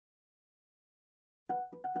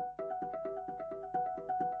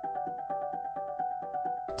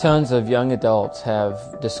Tons of young adults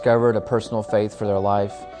have discovered a personal faith for their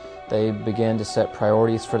life. They begin to set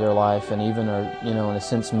priorities for their life and even are, in a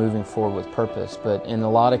sense, moving forward with purpose. But in a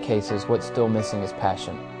lot of cases, what's still missing is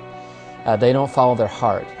passion. They don't follow their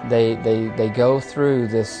heart. They go through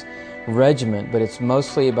this regiment, but it's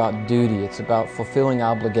mostly about duty. It's about fulfilling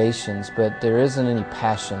obligations, but there isn't any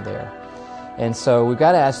passion there. And so we've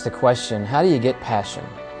got to ask the question, how do you get passion?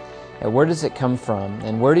 Where does it come from?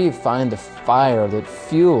 And where do you find the fire that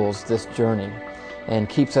fuels this journey and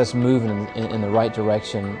keeps us moving in the right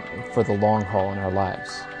direction for the long haul in our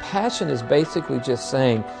lives? Passion is basically just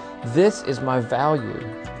saying, this is my value,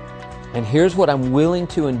 and here's what I'm willing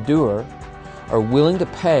to endure, or willing to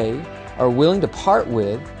pay, or willing to part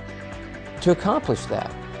with to accomplish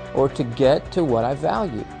that, or to get to what I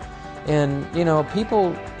value. And, people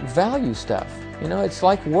value stuff. It's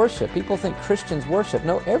like worship. People think Christians worship.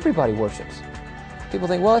 No, everybody worships. People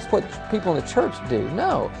think, well, that's what people in the church do.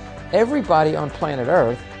 No, everybody on planet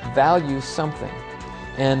Earth values something.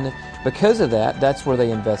 And because of that, that's where they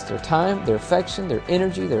invest their time, their affection, their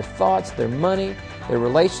energy, their thoughts, their money, their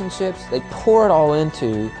relationships. They pour it all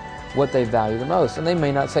into what they value the most. And they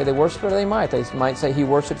may not say they worship it, or they might. They might say he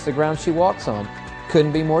worships the ground she walks on.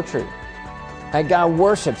 Couldn't be more true. That guy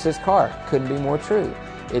worships his car. Couldn't be more true.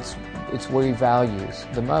 It's where he values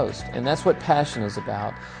the most. And that's what passion is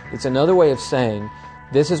about. It's another way of saying,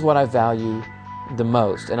 this is what I value the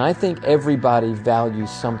most. And I think everybody values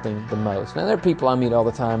something the most. Now, there are people I meet all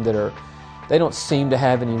the time that they don't seem to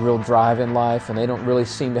have any real drive in life, and they don't really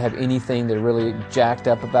seem to have anything they're really jacked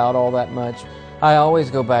up about all that much. I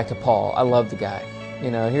always go back to Paul. I love the guy.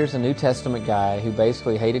 Here's a New Testament guy who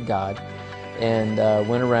basically hated God and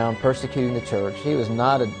went around persecuting the church. He was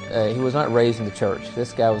not raised in the church.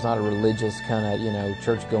 This guy was not a religious kind of,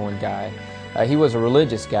 church-going guy. He was a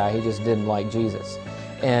religious guy. He just didn't like Jesus.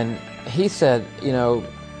 And he said,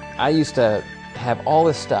 I used to have all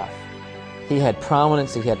this stuff. He had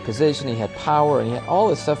prominence, he had position, he had power, and he had all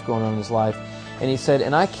this stuff going on in his life. And he said,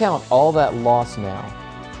 and I count all that loss now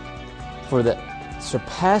for the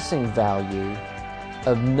surpassing value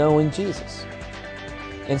of knowing Jesus.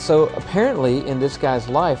 And so apparently in this guy's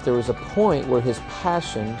life, there was a point where his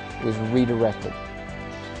passion was redirected,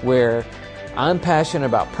 where I'm passionate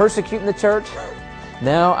about persecuting the church.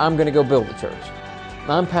 Now I'm going to go build the church.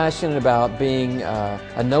 I'm passionate about being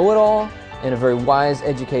a know-it-all and a very wise,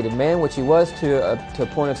 educated man, which he was to a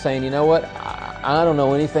point of saying, you know what, I don't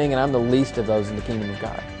know anything, and I'm the least of those in the kingdom of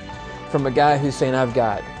God. From a guy who's saying, I've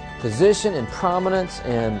got position and prominence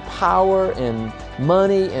and power and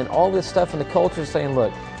money and all this stuff in the culture, saying,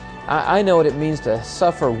 look, I know what it means to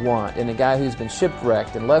suffer want, and a guy who's been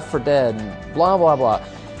shipwrecked and left for dead and blah, blah, blah.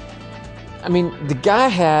 I mean, the guy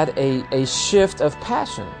had a shift of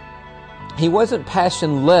passion. He wasn't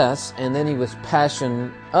passionless and then he was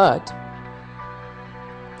passionate.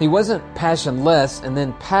 He wasn't passionless and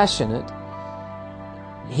then passionate.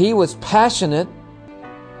 He was passionate,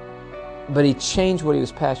 but he changed what he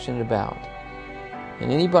was passionate about.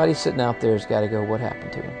 And anybody sitting out there has got to go, what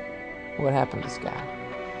happened to him? What happened to this guy?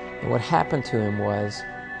 And what happened to him was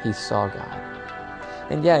he saw God.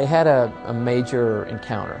 And yeah, he had a major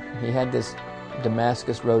encounter. He had this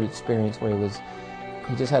Damascus Road experience where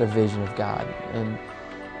he just had a vision of God. And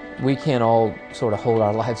we can't all sort of hold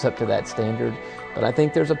our lives up to that standard, but I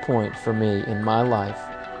think there's a point for me in my life,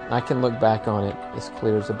 I can look back on it as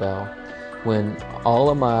clear as a bell, when all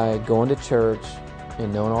of my going to church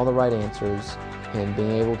and knowing all the right answers and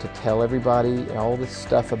being able to tell everybody all this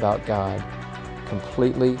stuff about God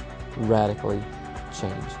completely, radically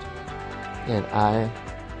changed. And I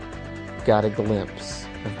got a glimpse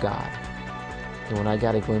of God. And when I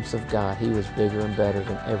got a glimpse of God, He was bigger and better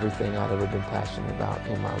than everything I'd ever been passionate about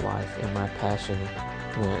in my life. And my passion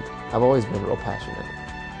went, I've always been real passionate,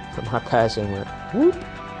 but my passion went, whoop.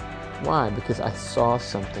 Why? Because I saw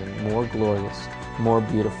something more glorious, more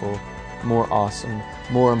beautiful, more awesome,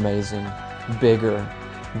 more amazing, bigger,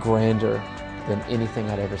 grander than anything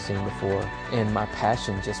I'd ever seen before. And my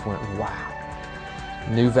passion just went, wow.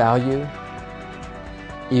 New value,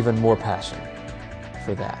 even more passion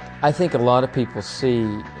for that. I think a lot of people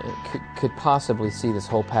could possibly see this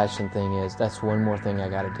whole passion thing as, that's one more thing I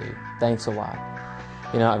got to do. Thanks a lot.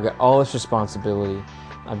 I've got all this responsibility.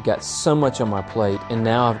 I've got so much on my plate, and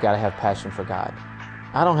now I've got to have passion for God.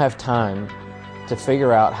 I don't have time to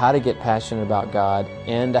figure out how to get passionate about God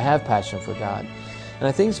and to have passion for God. And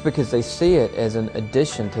I think it's because they see it as an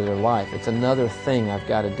addition to their life. It's another thing I've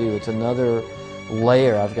got to do. It's another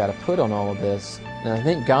layer I've got to put on all of this. And I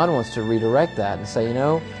think God wants to redirect that and say,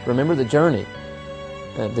 remember the journey.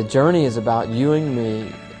 The journey is about you and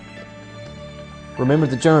me. Remember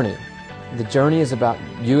the journey. The journey is about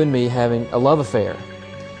you and me having a love affair.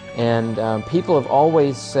 And people have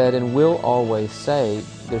always said and will always say,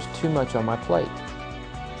 there's too much on my plate.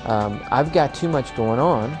 I've got too much going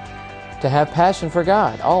on to have passion for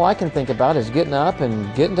God. All I can think about is getting up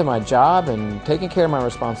and getting to my job and taking care of my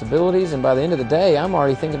responsibilities, and by the end of the day, I'm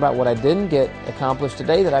already thinking about what I didn't get accomplished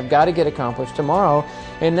today that I've got to get accomplished tomorrow,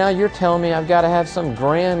 and now you're telling me I've got to have some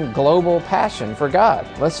grand global passion for God.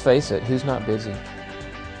 Let's face it, who's not busy?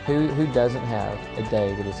 Who doesn't have a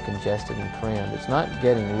day that is congested and crammed? It's not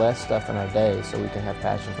getting less stuff in our day so we can have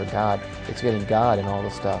passion for God. It's getting God in all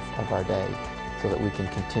the stuff of our day so that we can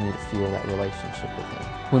continue to feel that relationship with Him.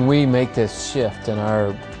 When we make this shift and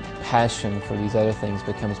our passion for these other things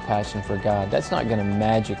becomes passion for God, that's not going to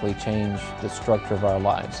magically change the structure of our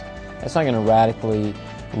lives. That's not going to radically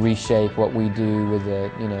reshape what we do with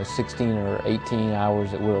the 16 or 18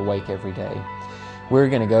 hours that we're awake every day. We're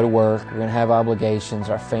going to go to work, we're going to have obligations,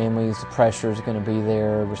 our families, the pressure is going to be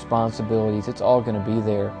there, responsibilities, it's all going to be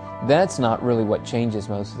there. That's not really what changes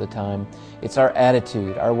most of the time. It's our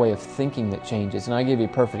attitude, our way of thinking that changes. And I'll give you a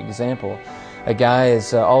perfect example. A guy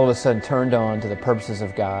is all of a sudden turned on to the purposes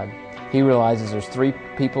of God. He realizes there's 3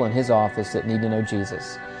 people in his office that need to know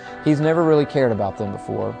Jesus. He's never really cared about them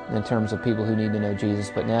before in terms of people who need to know Jesus,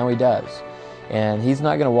 but now he does. And he's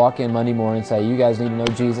not going to walk in Monday morning and say, you guys need to know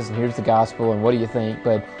Jesus and here's the gospel and what do you think?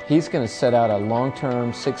 But he's going to set out a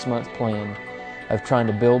long-term 6-month plan of trying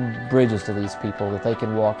to build bridges to these people that they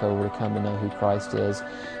can walk over to come to know who Christ is.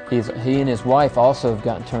 He and his wife also have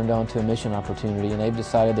gotten turned on to a mission opportunity, and they've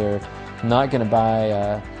decided they're not going to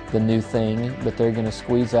buy the new thing, but they're going to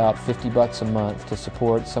squeeze out $50 a month to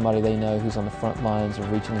support somebody they know who's on the front lines of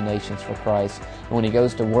reaching the nations for Christ. And when he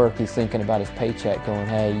goes to work, he's thinking about his paycheck going,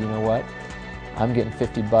 hey, you know what? I'm getting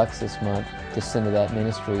 $50 this month to send to that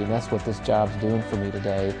ministry, and that's what this job's doing for me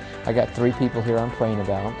today. I got 3 people here I'm praying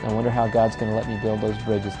about. I wonder how God's going to let me build those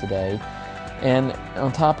bridges today. And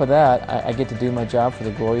on top of that, I get to do my job for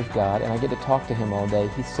the glory of God, and I get to talk to Him all day.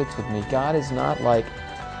 He sits with me. God is not like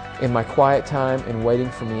in my quiet time and waiting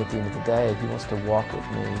for me at the end of the day. He wants to walk with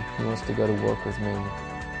me. He wants to go to work with me.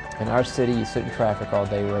 In our city, you sit in traffic all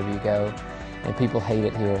day wherever you go. And people hate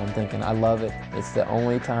it here. I'm thinking, I love it. It's the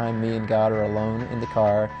only time me and God are alone in the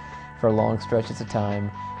car for long stretches of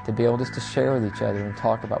time to be able just to share with each other and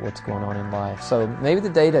talk about what's going on in life. So maybe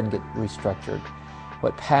the day doesn't get restructured.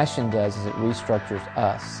 What passion does is it restructures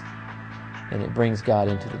us, and it brings God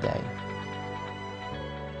into the day.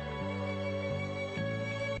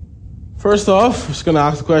 First off, I'm just going to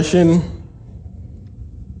ask the question,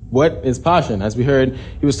 what is passion? As we heard,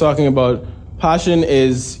 he was talking about passion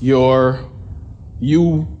is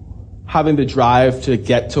you having the drive to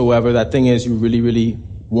get to wherever that thing is you really, really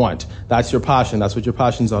want. That's your passion. That's what your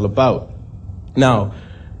passion's all about. Now,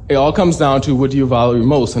 it all comes down to what do you value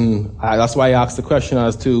most, and that's why I asked the question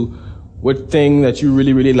as to what thing that you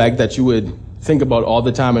really, really like that you would think about all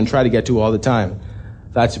the time and try to get to all the time.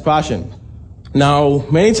 That's your passion. Now,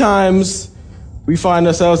 many times we find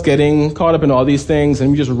ourselves getting caught up in all these things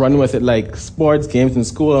and we just run with it like sports, games in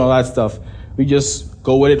school and all that stuff. We just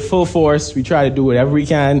go with it full force. We try to do whatever we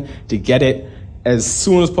can to get it as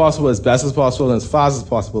soon as possible, as best as possible, and as fast as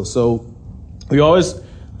possible. So we always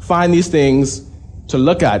find these things to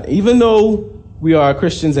look at. Even though we are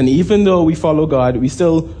Christians and even though we follow God, we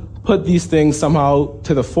still put these things somehow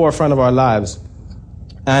to the forefront of our lives.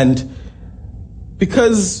 And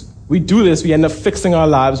because we do this, we end up fixing our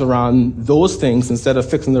lives around those things instead of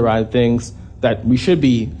fixing the right things that we should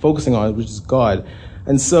be focusing on, which is God.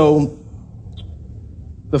 And so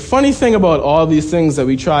the funny thing about all these things that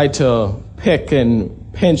we try to pick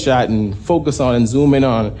and pinch at and focus on and zoom in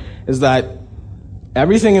on is that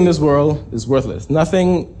everything in this world is worthless.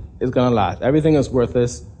 Nothing is going to last. Everything is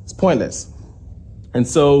worthless. It's pointless. And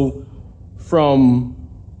so from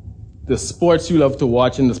the sports you love to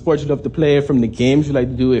watch and the sports you love to play, from the games you like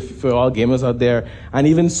to do, if for all gamers out there, and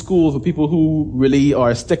even school for people who really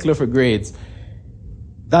are a stickler for grades,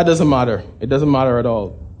 that doesn't matter. It doesn't matter at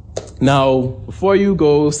all. Now, before you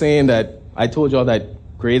go saying that I told y'all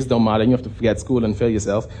that grades don't matter, you have to forget school and fail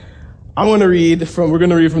yourself, we're going to read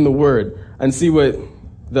from the Word and see what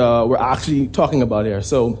we're actually talking about here.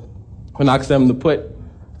 So I'm going to ask them to put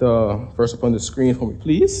the verse up on the screen for me,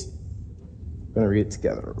 please. I'm going to read it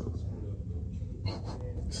together.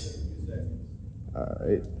 All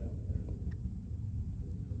right.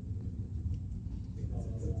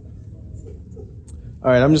 All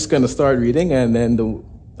right, I'm just going to start reading, and then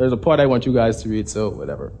there's a part I want you guys to read, so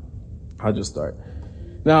whatever. I'll just start.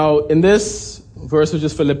 Now, in this verse, which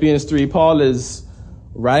is Philippians 3, Paul is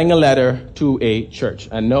writing a letter to a church.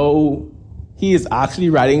 And no, he is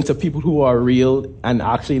actually writing to people who are real and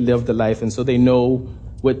actually live the life, and so they know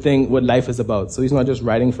what life is about. So he's not just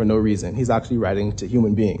writing for no reason. He's actually writing to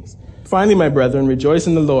human beings. Finally, my brethren, rejoice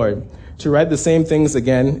in the Lord. To write the same things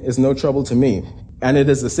again is no trouble to me, and it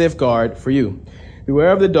is a safeguard for you.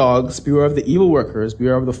 Beware of the dogs, beware of the evil workers,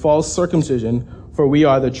 beware of the false circumcision, for we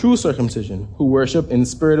are the true circumcision, who worship in the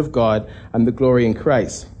Spirit of God and the glory in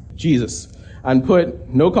Christ Jesus, and put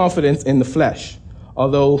no confidence in the flesh,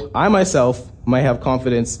 although I myself might have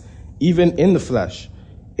confidence even in the flesh,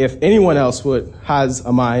 if anyone else has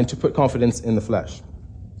a mind to put confidence in the flesh.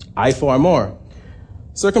 I far more.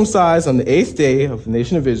 Circumcised on the 8th day of the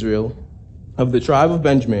nation of Israel, of the tribe of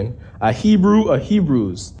Benjamin, a Hebrew of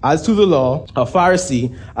Hebrews, as to the law, a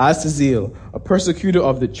Pharisee, as to zeal, a persecutor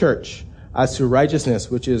of the church, as to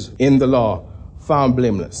righteousness which is in the law, found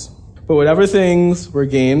blameless. But whatever things were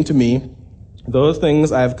gained to me, those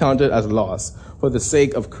things I have counted as loss for the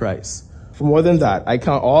sake of Christ. For more than that, I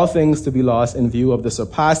count all things to be lost in view of the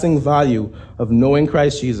surpassing value of knowing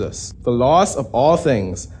Christ Jesus, the loss of all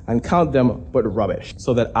things, and count them but rubbish,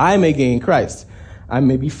 so that I may gain Christ, and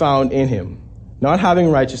may be found in him, not having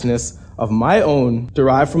righteousness of my own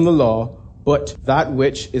derived from the law, but that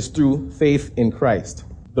which is through faith in Christ,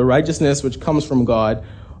 the righteousness which comes from God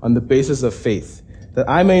on the basis of faith, that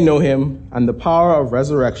I may know him and the power of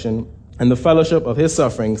resurrection and the fellowship of his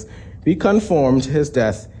sufferings, be conformed to his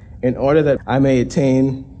death, in order that I may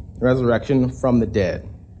attain resurrection from the dead.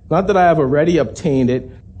 Not that I have already obtained it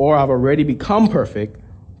or have already become perfect,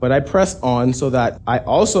 but I press on so that I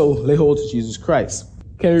also lay hold to Jesus Christ.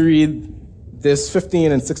 Can we read this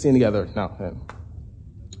 15 and 16 together now?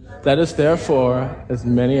 Let us therefore, as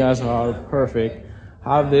many as are perfect,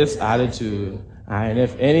 have this attitude, and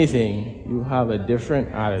if anything, you have a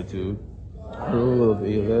different attitude, who will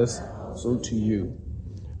be less so to you.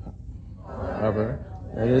 However,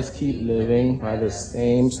 let us keep living by the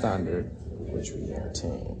same standard which we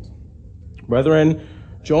attained. Brethren,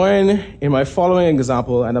 join in my following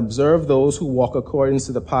example and observe those who walk according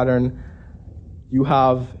to the pattern you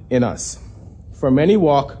have in us. For many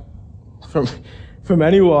walk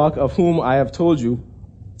of whom I have told you,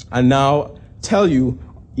 and now tell you,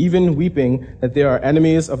 even weeping, that they are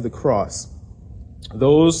enemies of the cross.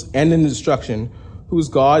 Those end in destruction, whose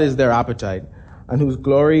God is their appetite, and whose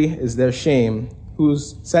glory is their shame,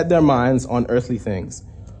 who's set their minds on earthly things.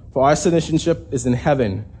 For our citizenship is in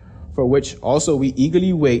heaven, for which also we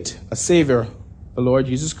eagerly wait a Savior, the Lord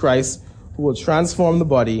Jesus Christ, who will transform the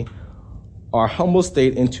body, our humble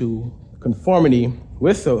state, into conformity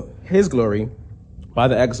with his glory by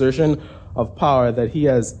the exertion of power that he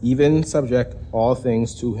has even subject all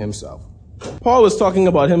things to himself. Paul was talking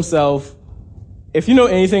about himself. If you know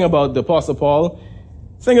anything about the Apostle Paul,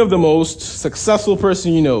 think of the most successful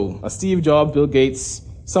person you know, a Steve Jobs, Bill Gates,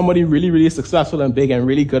 somebody really, really successful and big and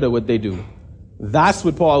really good at what they do. That's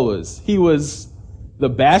what Paul was. He was the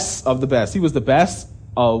best of the best. He was the best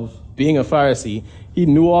of being a Pharisee. He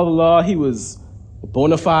knew all the law. He was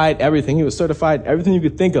bona fide, everything. He was certified, everything you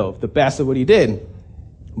could think of, the best of what he did.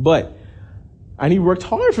 And he worked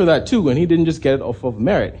hard for that too, and he didn't just get it off of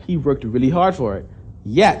merit. He worked really hard for it.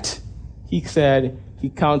 Yet, he said he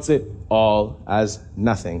counts it all as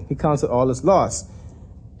nothing. He counts it all as loss.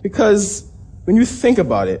 Because when you think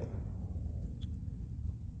about it,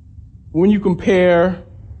 when you compare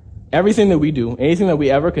everything that we do, anything that we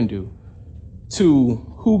ever can do, to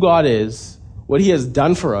who God is, what he has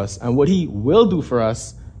done for us, and what he will do for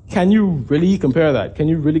us, can you really compare that? Can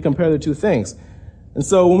you really compare the two things? And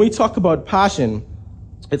so when we talk about passion,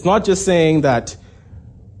 it's not just saying that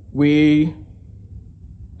we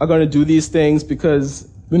are going to do these things because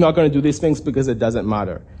we're not going to do these things because it doesn't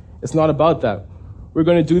matter. It's not about that. We're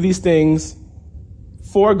going to do these things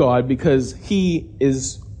for God because he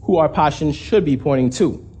is who our passion should be pointing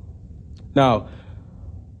to. Now,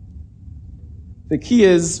 the key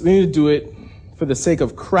is we need to do it for the sake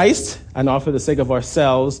of Christ and not for the sake of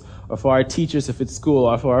ourselves or for our teachers if it's school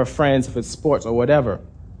or for our friends if it's sports or whatever.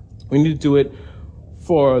 We need to do it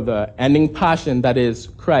for the ending passion that is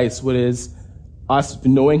Christ, what is us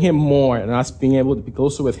knowing him more and us being able to be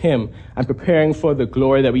closer with him and preparing for the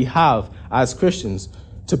glory that we have as Christians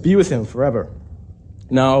to be with him forever.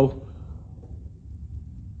 Now,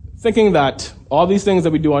 thinking that all these things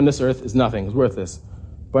that we do on this earth is nothing, is worthless,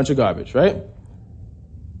 bunch of garbage, right?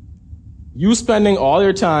 You spending all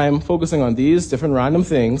your time focusing on these different random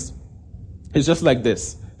things is just like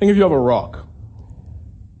this. Think if you have a rock.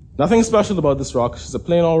 Nothing special about this rock. It's just a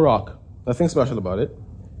plain old rock. Nothing special about it.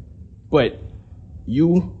 But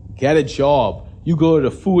you get a job. You go to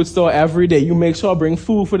the food store every day. You make sure to bring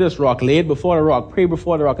food for this rock. Lay it before the rock. Pray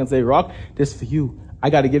before the rock and say, rock, this is for you. I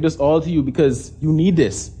got to give this all to you because you need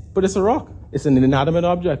this. But it's a rock. It's an inanimate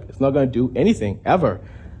object. It's not going to do anything, ever.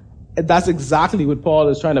 And that's exactly what Paul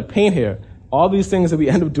is trying to paint here. All these things that we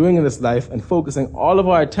end up doing in this life and focusing all of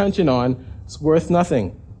our attention on is worth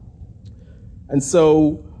nothing. And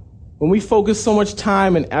so when we focus so much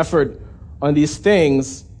time and effort on these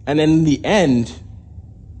things, and then in the end,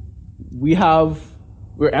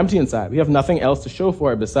 we're empty inside. We have nothing else to show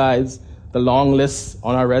for it besides the long list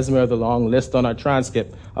on our resume or the long list on our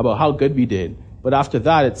transcript about how good we did. But after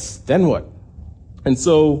that, it's then what? And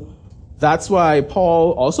so that's why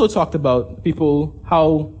Paul also talked about people,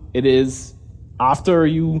 how it is after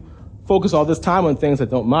you focus all this time on things that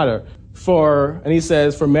don't matter. And he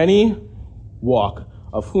says, for many walk,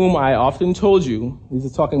 of whom I often told you,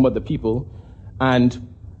 he's talking about the people,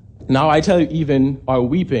 and now I tell you even are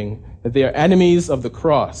weeping, that they are enemies of the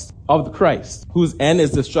cross, of the Christ, whose end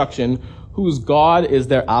is destruction, whose God is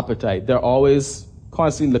their appetite. They're always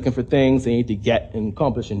constantly looking for things they need to get and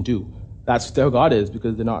accomplish and do. That's what their God is,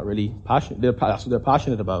 because they're not really passionate. That's what they're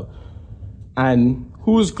passionate about. And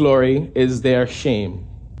whose glory is their shame,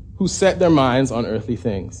 who set their minds on earthly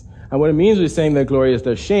things. And what it means when saying their glory is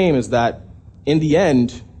their shame is that in the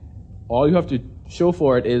end, all you have to show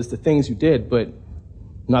for it is the things you did, but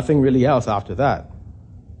nothing really else after that.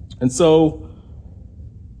 And so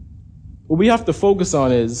what we have to focus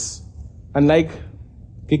on is, and like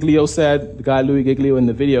Giglio said, the guy Louie Giglio in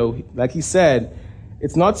the video, like he said,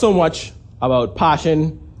 it's not so much about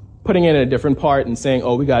passion, putting it in a different part and saying,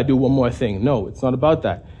 oh, we got to do one more thing. No, it's not about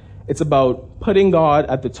that. It's about putting God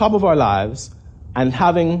at the top of our lives and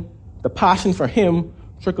having the passion for him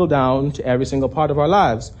trickle down to every single part of our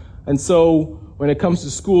lives. And so when it comes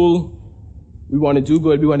to school, we want to do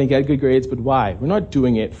good, we want to get good grades, but why? We're not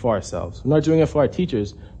doing it for ourselves. We're not doing it for our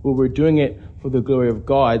teachers, but we're doing it for the glory of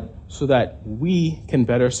God so that we can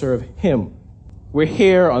better serve him. We're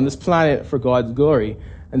here on this planet for God's glory.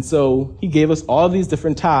 And so he gave us all these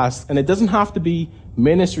different tasks, and it doesn't have to be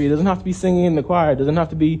ministry, it doesn't have to be singing in the choir, it doesn't have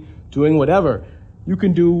to be doing whatever. You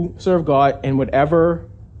can serve God in whatever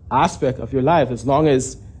aspect of your life, as long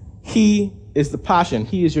as he is the passion,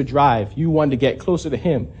 he is your drive. You want to get closer to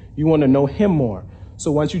him. You want to know him more.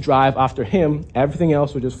 So once you drive after him, everything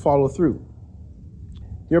else will just follow through.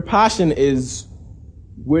 Your passion is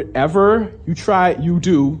whatever you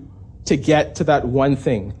do to get to that one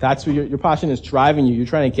thing. That's what your passion is driving you. You're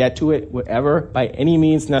trying to get to it, whatever, by any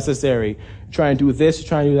means necessary. You're trying to do this, you're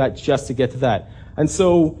trying to do that just to get to that. And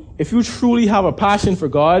so if you truly have a passion for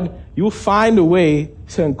God, you'll find a way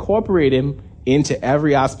to incorporate him into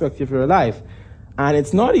every aspect of your life. And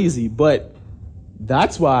it's not easy, but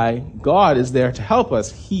that's why God is there to help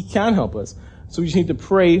us. He can help us. So we just need to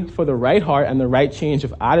pray for the right heart and the right change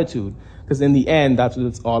of attitude. Because in the end, that's what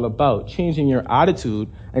it's all about. Changing your attitude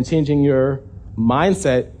and changing your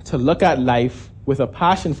mindset to look at life with a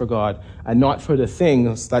passion for God and not for the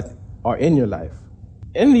things that are in your life.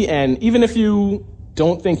 In the end, even if you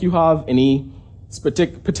don't think you have any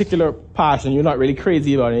particular passion, you're not really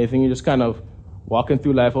crazy about anything, you're just kind of walking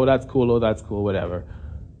through life, oh, that's cool, whatever.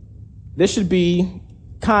 This should be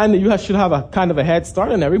you should have a kind of a head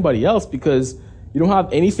start on everybody else, because you don't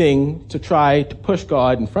have anything to try to push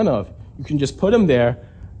God in front of. You can just put him there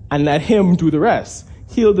and let him do the rest.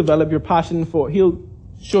 He'll develop your passion he'll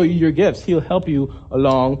show you your gifts. He'll help you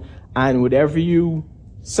along, and whatever you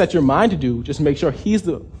set your mind to do, just make sure he's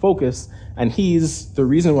the focus and he's the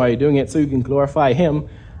reason why you're doing it, so you can glorify him.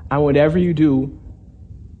 And whatever you do,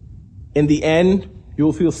 in the end,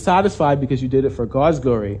 you'll feel satisfied because you did it for God's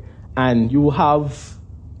glory, and you will have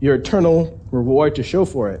your eternal reward to show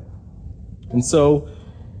for it. And so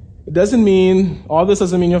all this doesn't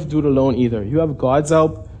mean you have to do it alone either. You have God's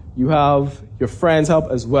help, you have your friends' help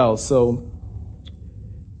as well. So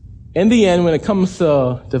in the end, when it comes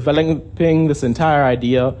to developing this entire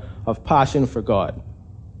idea of passion for God,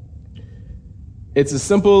 it's as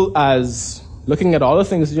simple as looking at all the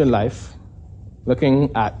things in your life,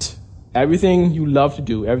 looking at everything you love to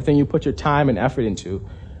do, everything you put your time and effort into,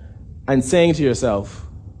 and saying to yourself,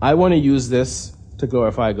 I want to use this to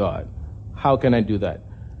glorify God. How can I do that?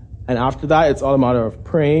 And after that, it's all a matter of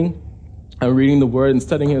praying and reading the Word and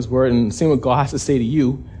studying his Word and seeing what God has to say to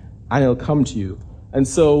you, and it'll come to you. And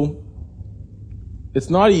so it's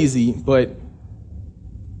not easy, but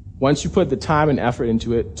once you put the time and effort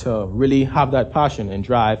into it to really have that passion and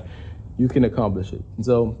drive, you can accomplish it. And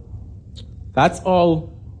so that's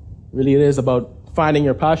all really it is about finding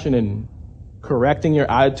your passion and correcting your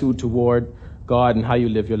attitude toward God and how you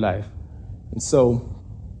live your life. And so,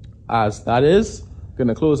 as that is, I'm going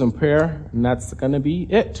to close in prayer, and that's going to be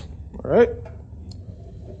it. All right?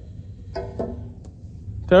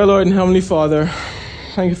 Dear Lord and Heavenly Father,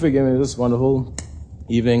 thank you for giving me this wonderful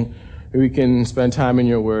evening where we can spend time in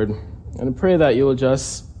your word. And I pray that you will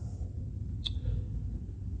just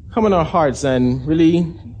come in our hearts and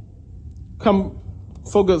really come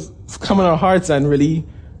in our hearts and really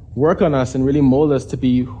work on us and really mold us to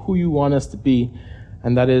be who you want us to be.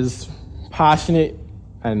 And that is passionate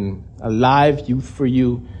and alive youth for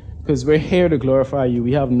you, because we're here to glorify you.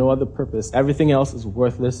 We have no other purpose. Everything else is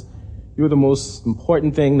worthless. You're the most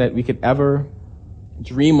important thing that we could ever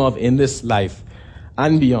dream of in this life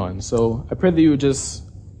and beyond. So I pray that you would just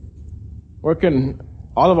work in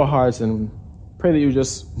all of our hearts, and pray that you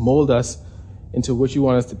just mold us into what you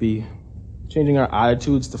want us to be, changing our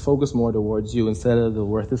attitudes to focus more towards you instead of the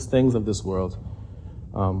worthless things of this world.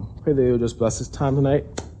 Pray that you'll just bless this time tonight.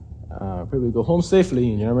 Pray we go home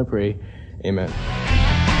safely. In your name I pray. Amen.